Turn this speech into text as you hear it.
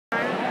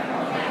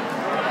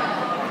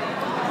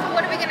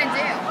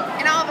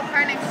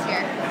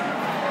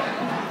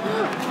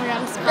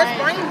Just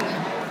blind me.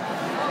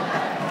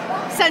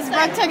 Says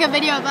Brooke took a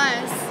video of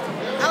us.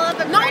 I'll have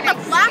a car next to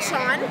the flash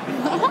on.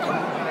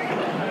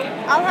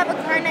 I'll have a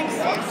car next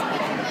to us so we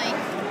can like...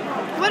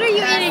 What are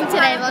you eating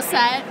today,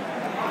 Lisette?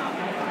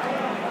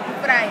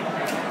 Fry.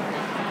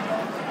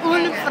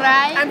 Un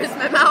fry? I missed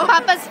my mouth.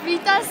 Papas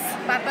fritas?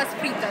 Papas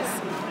fritas.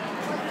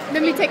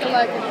 Let me take a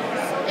look.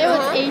 It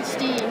was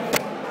HD.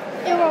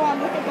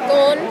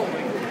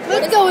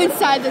 Let's go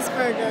inside this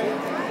burger.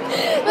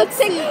 Let's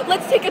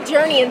take a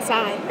journey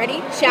inside.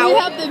 Ready? Shall we? We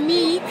have the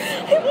meat.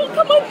 I won't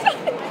come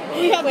inside.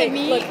 We have the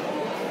meat. Look.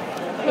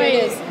 Here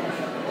it is.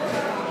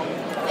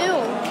 Ew.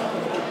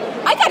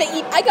 I gotta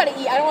eat. I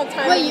don't have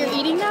time. Wait, you're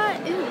eating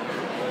that? Ew.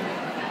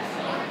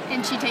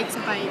 And she takes a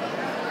bite.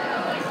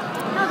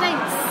 Oh,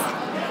 thanks.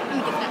 Let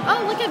me get that.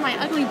 Oh, look at my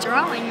ugly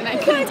drawing that I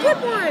couldn't do.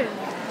 one.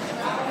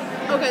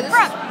 Okay, this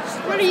Brooke,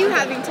 what are you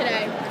having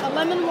today? A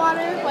lemon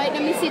water? Wait,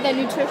 let me see the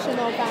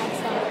nutritional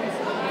facts on it.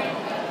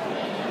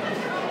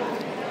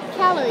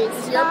 Calories.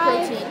 is your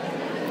protein.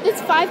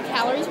 It's 5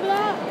 calories for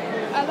that?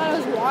 I thought it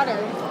was water.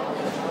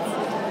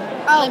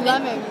 Oh,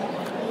 lemon.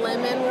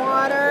 Lemon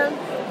water.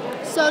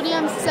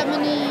 Sodium 70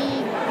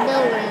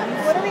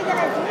 milligrams. What are we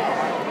gonna do?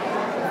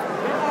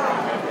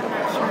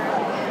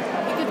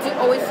 You could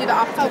always do the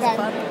Octopus Okay.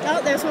 Club.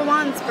 Oh, there's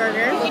Ramon's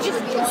burger. We just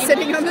join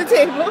Sitting on the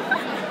table.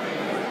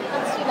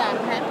 Let's do that,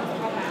 okay?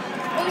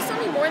 Oh, we still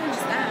need more than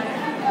just that.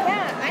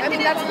 Yeah, I mean,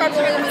 that's probably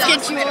really Let's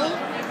get Jules. go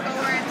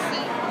over and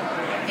see.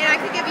 And I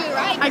could give you a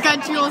ride. I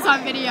got Jules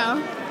on video.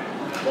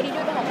 What do you do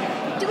at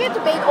home? Do we have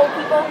to bait old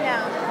people?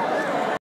 No.